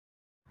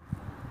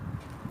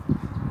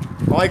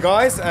Hi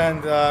guys,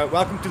 and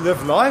welcome to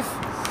Live Life.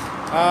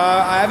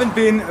 I haven't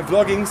been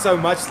vlogging so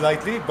much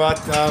lately,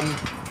 but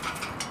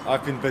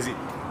I've been busy.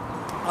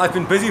 I've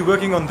been busy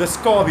working on this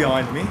car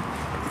behind me.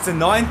 It's a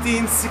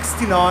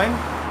 1969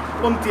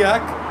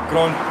 Pontiac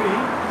Grand Prix,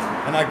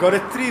 and I got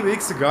it 3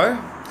 weeks ago.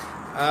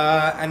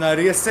 And I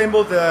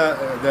reassembled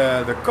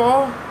the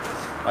car.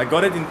 I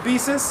got it in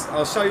pieces.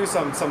 I'll show you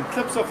some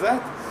clips of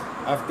that.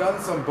 I've done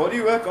some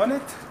body work on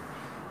it,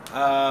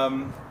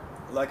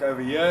 like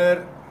over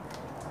here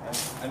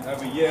and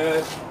over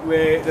here,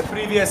 where the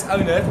previous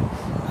owner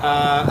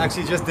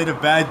actually just did a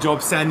bad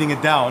job sanding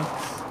it down,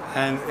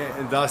 and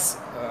thus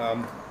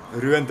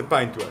ruined the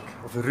paintwork,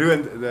 or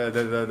ruined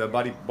the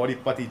body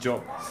putty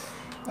job.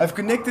 I've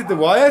connected the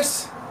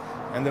wires,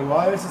 and the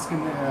wires is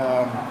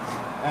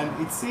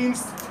and it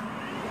seems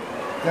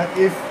as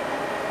if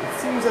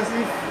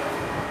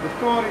the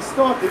car is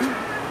starting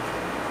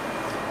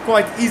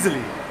quite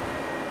easily.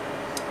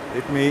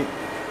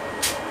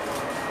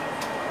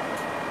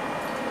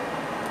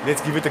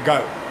 Let's give it a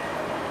go.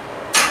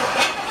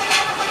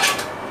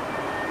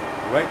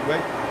 Wait.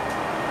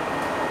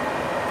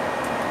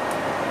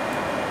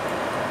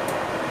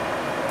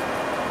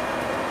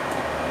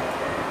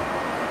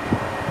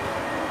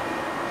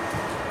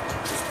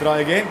 Let's try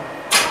again.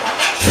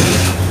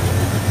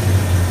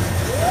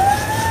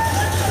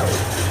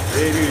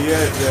 There you hear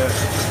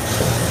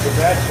the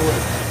bad boy.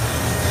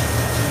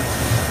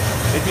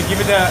 Let me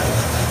give it a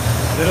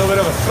little bit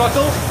of a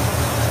throttle.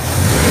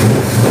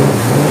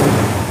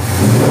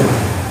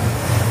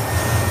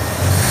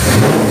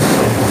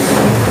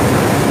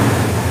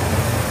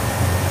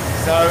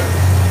 So,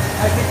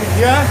 as you can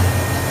hear,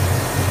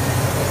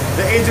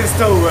 the engine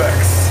still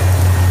works.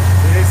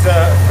 This is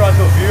a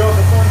frontal view of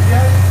the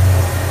Pontiac.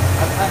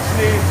 I'm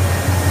actually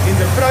in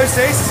the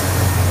process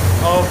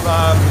of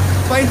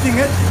painting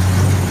it.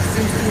 It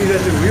seems to me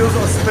that the wheels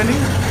are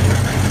spinning.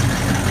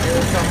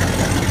 There's some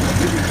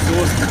good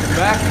exhaust at the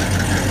back,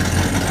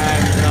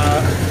 and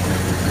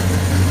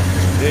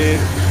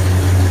there's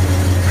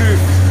proof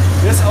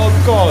this old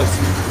car's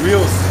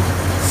wheels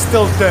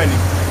still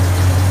turning.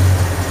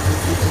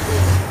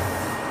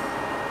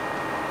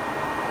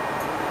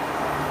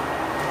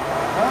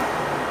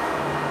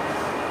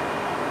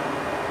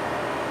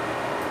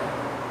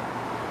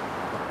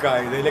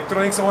 Okay, the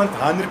electronics aren't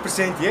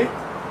 100% yet,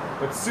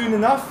 but soon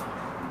enough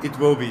it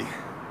will be.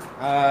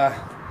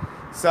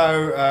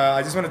 So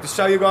I just wanted to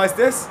show you guys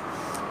this,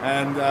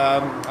 and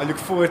I look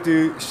forward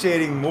to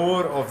sharing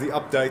more of the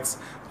updates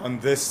on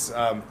this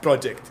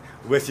project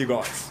with you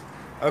guys.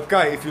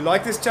 Okay, if you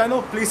like this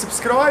channel, please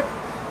subscribe.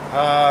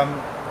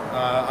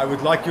 I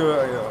would like you,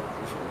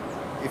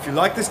 if you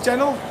like this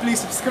channel, please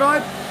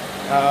subscribe.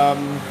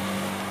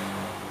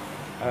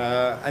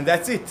 And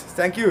that's it.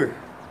 Thank you.